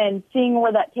and seeing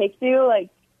where that takes you. Like,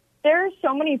 there are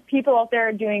so many people out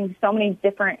there doing so many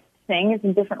different things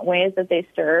in different ways that they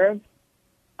serve.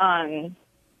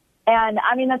 And,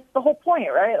 I mean, that's the whole point,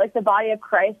 right? Like, the body of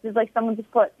Christ is like someone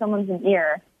just put someone's in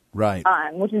ear. Right.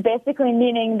 Which is basically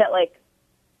meaning that, like,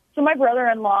 so my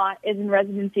brother-in-law is in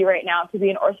residency right now to be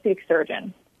an orthopedic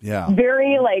surgeon. Yeah.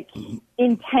 Very, like,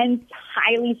 intense,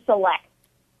 highly select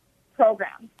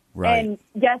program. Right. And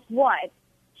guess what?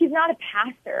 He's not a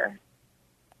pastor.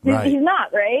 Right. He's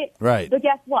not, right? Right. But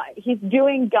guess what? He's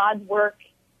doing God's work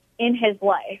in his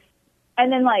life.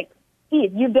 And then, like,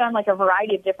 Steve, you've done, like, a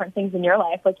variety of different things in your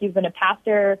life. Like, you've been a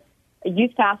pastor, a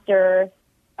youth pastor.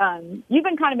 You've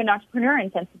been kind of an entrepreneur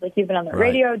in sense of, like, you've been on the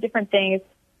radio, different things.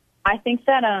 I think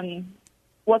that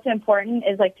what's important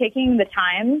is, like, taking the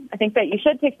time. I think that you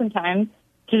should take some time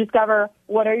to discover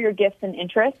what are your gifts and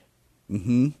interests.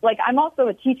 Mm-hmm. Like, I'm also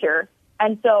a teacher,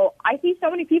 and so I see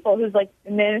so many people whose, like,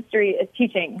 ministry is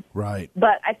teaching. Right.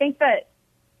 But I think that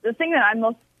the thing that I'm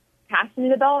most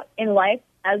passionate about in life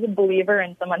as a believer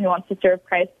and someone who wants to serve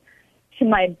Christ to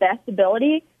my best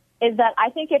ability is that I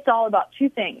think it's all about two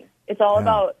things. It's all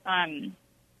about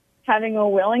having a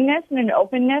willingness and an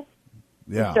openness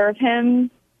to serve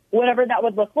him, whatever that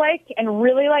would look like, and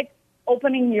really, like,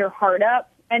 opening your heart up.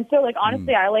 And so, like,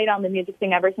 honestly, I lay down the music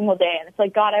thing every single day, and it's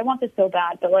like, God, I want this so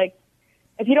bad, but, like,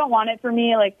 if you don't want it for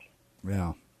me, like,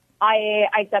 I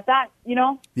accept that, And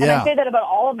I say that about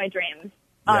all of my dreams,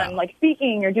 like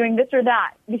speaking or doing this or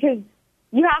that, because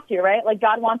you have to, right? Like,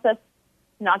 God wants us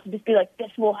not to just be like,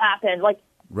 this will happen. Like,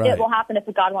 it will happen if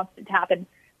God wants it to happen.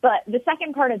 But the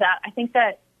second part of that, I think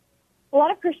that a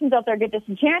lot of Christians out there get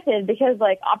disenchanted because,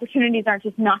 like, opportunities aren't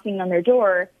just knocking on their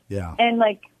door. Yeah. And,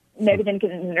 like, maybe then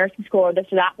get into nursing school or this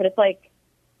or that. But it's like,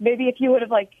 maybe if you would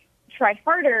have, like, tried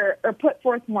harder or put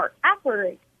forth more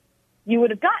effort, you would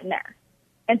have gotten there.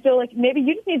 And so, like, maybe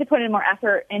you just need to put in more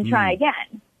effort and try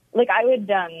again. Like, I would,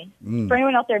 for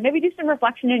anyone out there, maybe do some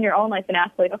reflection in your own life and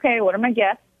ask, like, okay, what are my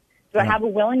gifts? Do I have a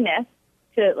willingness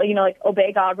to, like,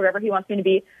 obey God wherever he wants me to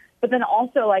be? But then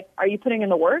also, like, are you putting in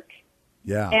the work?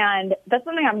 Yeah. And that's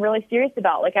something I'm really serious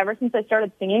about. Like, ever since I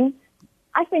started singing,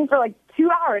 I sing for, like, 2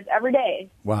 hours every day.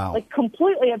 Wow. Like,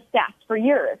 completely obsessed for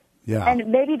years. Yeah.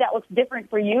 And maybe that looks different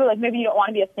for you. Like, maybe you don't want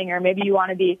to be a singer. Maybe you want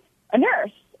to be a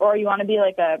nurse, or you want to be,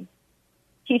 like, a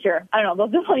teacher. I don't know.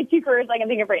 Those are the only two careers I can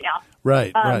think of right now.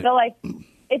 Right. So, like,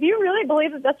 if you really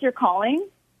believe that that's your calling,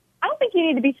 I don't think you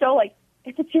need to be so, like,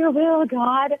 if it's your will,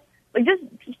 God, like, just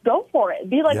go for it.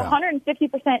 Be, like,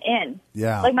 150% in.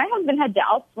 Yeah. Like, my husband had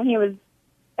doubts when he was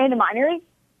in the minors,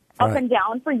 up and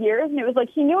down for years, and it was like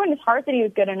he knew in his heart that he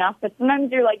was good enough, but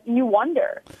sometimes you're like, you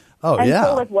wonder. Oh, and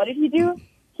so, like, what did he do?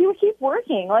 He would keep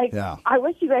working. Like, I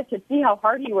wish you guys could see how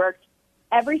hard he worked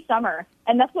every summer.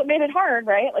 And that's what made it hard,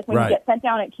 right? Like, when you get sent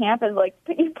down at camp, it's like,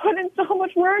 you put in so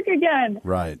much work again.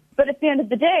 Right. But at the end of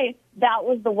the day, that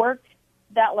was the work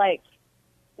that, like,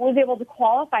 was able to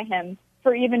qualify him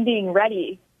for even being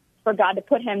ready for God to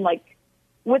put him, like,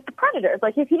 with the Predators.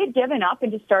 Like, if he had given up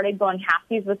and just started going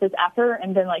halfsies with his effort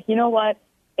and been like, you know what,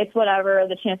 it's whatever,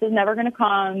 the chance is never going to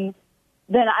come,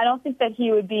 then I don't think that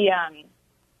he would be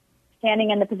standing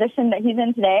in the position that he's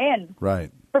in today. And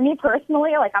for me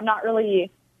personally, like, I'm not really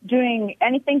doing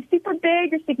anything super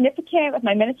big or significant with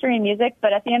my ministry and music,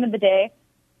 but at the end of the day,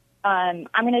 I'm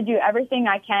going to do everything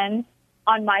I can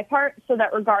on my part so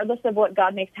that regardless of what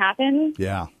God makes happen,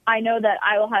 I know that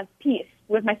I will have peace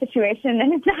with my situation,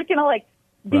 and it's not going to, like,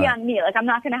 be Right. on me. Like, I'm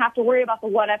not going to have to worry about the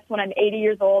what ifs when I'm 80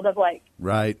 years old of, like,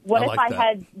 Right. what I if like I that.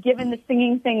 had given the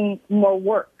singing thing more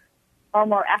work or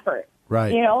more effort?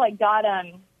 Right. You know, like God,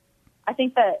 I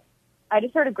think that I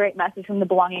just heard a great message from the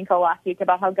Belonging Co. last week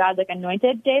about how God, like,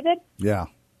 anointed David. Yeah.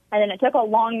 And then it took a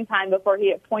long time before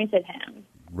he appointed him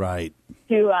Right.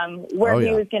 to where he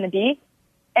yeah. was going to be.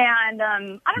 And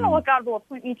I don't know what God will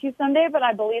appoint me to someday, but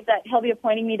I believe that he'll be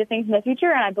appointing me to things in the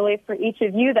future. And I believe for each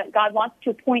of you that God wants to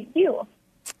appoint you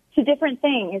to different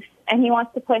things. And he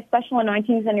wants to place special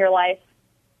anointings in your life.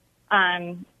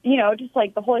 You know, just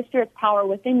like the Holy Spirit's power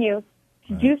within you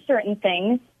to do certain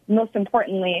things, most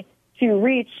importantly, to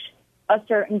reach a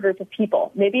certain group of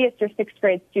people. Maybe it's your 6th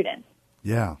grade students.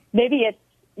 Yeah. Maybe it's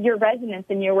your residents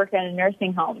and your work at a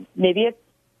nursing home. Maybe it's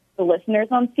the listeners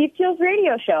on Steve Teal's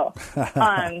radio show.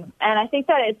 And I think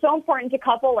that it's so important to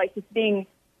couple, like, just being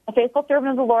a faithful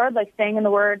servant of the Lord, like staying in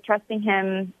the Word, trusting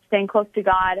him, staying close to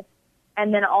God,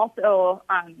 and then also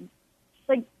just,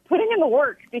 like, putting in the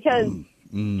work, because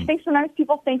I think sometimes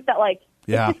people think that, like,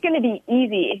 Yeah. it's just going to be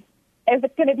easy if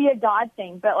it's going to be a God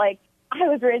thing. But, like, I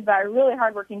was raised by really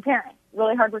hardworking parents,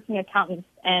 really hardworking accountants,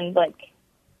 and, like,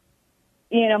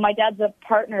 you know, my dad's a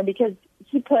partner because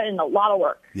he put in a lot of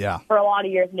work Yeah. for a lot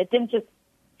of years, and it didn't just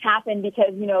happen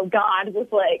because, you know, God was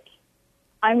like,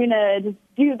 I'm going to just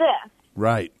do this.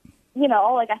 Right. You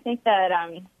know, like, I think that,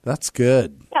 That's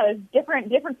good. yeah, there's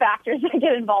different factors that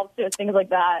get involved to things like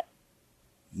that.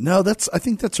 No, I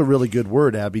think that's a really good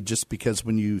word, Abby, just because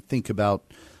when you think about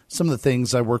some of the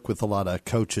things, I work with a lot of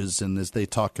coaches, and as they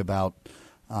talk about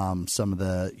some of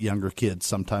the younger kids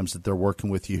sometimes that they're working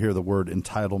with, you hear the word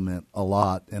entitlement a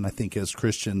lot. And I think as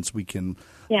Christians, we can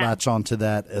latch onto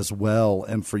that as well.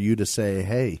 And for you to say,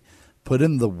 hey, put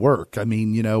in the work. I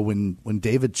mean, you know, when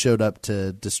David showed up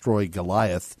to destroy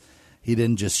Goliath, he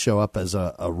didn't just show up as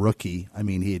a rookie. I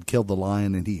mean, he had killed the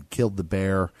lion and he had killed the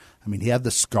bear. I mean, he had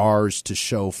the scars to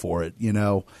show for it, you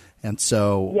know. And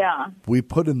so we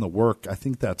put in the work. I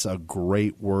think that's a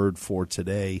great word for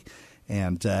today.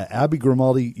 And Abby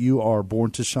Grimaldi, you are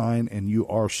born to shine, and you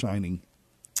are shining.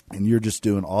 And you're just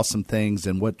doing awesome things,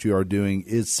 and what you are doing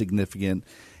is significant.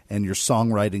 And your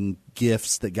songwriting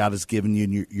gifts that God has given you,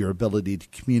 and your ability to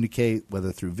communicate,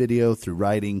 whether through video, through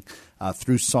writing,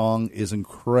 through song, is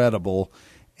incredible.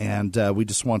 And we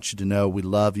just want you to know we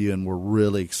love you, and we're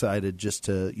really excited just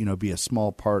to, you know, be a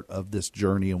small part of this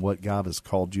journey and what God has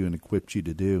called you and equipped you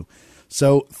to do.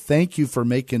 So thank you for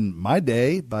making my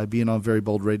day by being on Very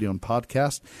Bold Radio and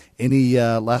Podcast. Any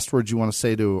last words you want to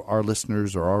say to our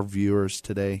listeners or our viewers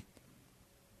today,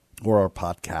 or our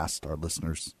podcast, our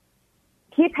listeners?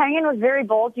 Keep hanging with Very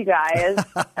Bold, you guys.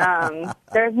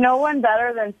 There's no one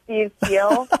better than Steve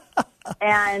Teal,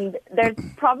 and there's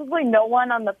probably no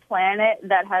one on the planet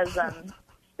that has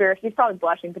spiritually, he's probably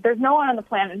blushing, but there's no one on the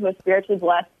planet who is spiritually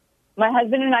blessed my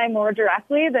husband and I more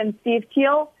directly than Steve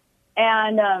Teal.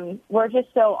 And we're just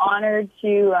so honored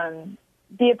to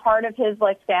be a part of his,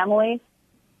 like, family.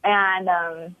 And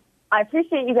I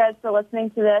appreciate you guys for listening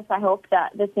to this. I hope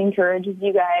that this encourages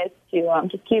you guys to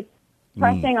just keep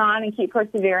pressing on and keep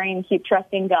persevering and keep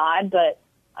trusting God. But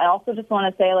I also just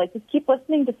want to say, like, just keep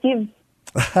listening to Steve's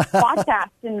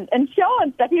podcast and show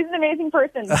and stuff. He's an amazing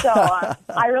person. So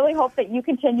I really hope that you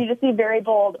continue to see Very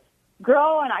Bold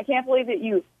grow. And I can't believe that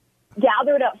you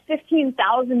gathered up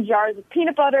 15,000 jars of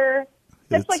peanut butter.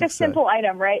 It's like a simple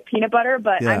item, right? Peanut butter.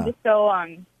 But I'm just so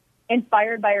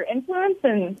inspired by your influence,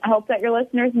 and I hope that your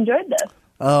listeners enjoyed this.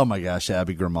 Oh, my gosh,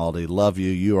 Abby Grimaldi, love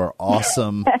you. You are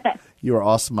awesome. You are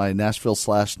awesome. My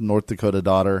Nashville/North Dakota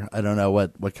daughter. I don't know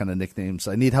what kind of nicknames.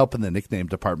 I need help in the nickname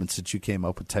department since you came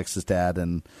up with Texas Dad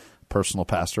and Personal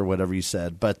Pastor, whatever you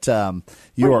said. But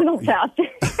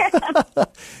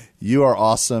you are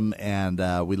awesome, and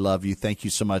we love you. Thank you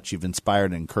so much. You've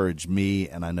inspired and encouraged me,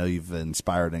 and I know you've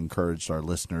inspired and encouraged our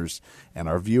listeners and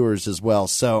our viewers as well.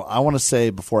 So I want to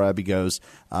say before Abby goes,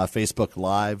 Facebook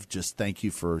Live, just thank you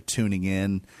for tuning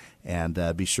in,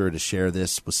 and be sure to share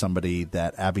this with somebody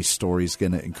that Abby's story is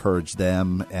going to encourage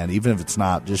them. And even if it's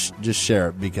not, just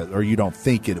share it, or you don't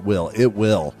think it will. It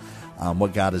will.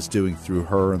 What God is doing through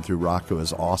her and through Rocco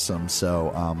is awesome.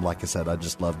 So, like I said, I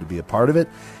just love to be a part of it.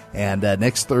 And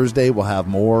next Thursday, we'll have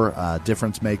more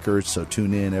Difference Makers. So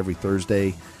tune in every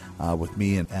Thursday with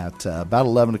me at about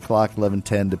 11 o'clock,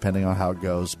 11:10, depending on how it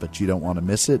goes. But you don't want to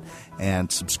miss it.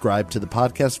 And subscribe to the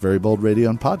podcast, Very Bold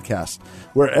Radio and Podcast.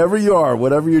 Wherever you are,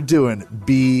 whatever you're doing,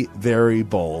 be very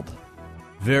bold.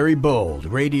 Very Bold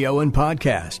Radio and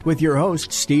Podcast with your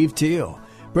host, Steve Teal,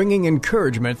 bringing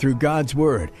encouragement through God's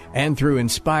Word and through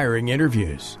inspiring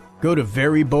interviews. Go to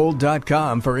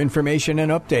verybold.com for information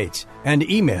and updates, and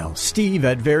email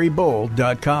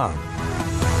steve@verybold.com.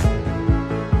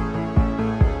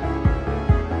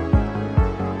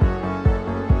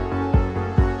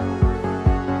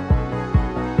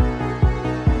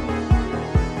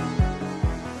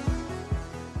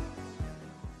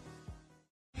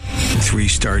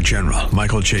 3-star general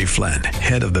Michael J. Flynn,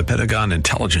 head of the Pentagon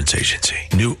Intelligence Agency,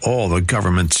 knew all the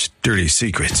government's dirty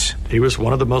secrets. He was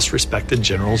one of the most respected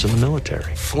generals in the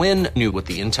military. Flynn knew what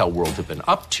the intel world had been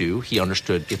up to. He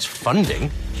understood its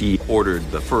funding. He ordered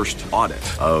the first audit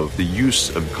of the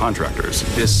use of contractors.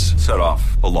 This set off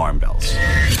alarm bells.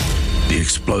 The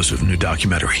explosive new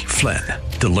documentary, Flynn,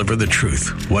 Deliver the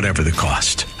Truth, Whatever the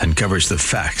Cost, uncovers the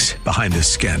facts behind this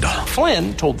scandal.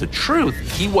 Flynn told the truth.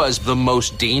 He was the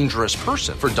most dangerous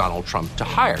person for Donald Trump to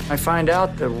hire. I find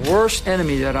out the worst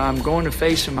enemy that I'm going to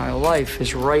face in my life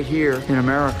is right here in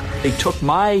America. They took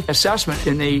my assessment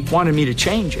and they wanted me to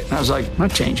change it. And I was like, I'm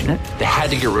not changing it. They had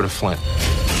to get rid of Flynn.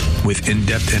 With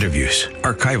in-depth interviews,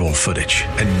 archival footage,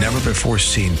 and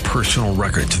never-before-seen personal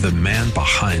records of the man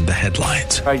behind the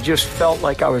headlines. I just felt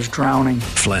like I was drowning.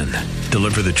 Flynn,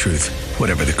 Deliver the Truth,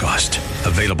 Whatever the Cost.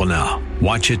 Available now.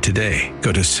 Watch it today.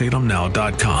 Go to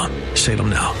salemnow.com.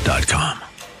 salemnow.com.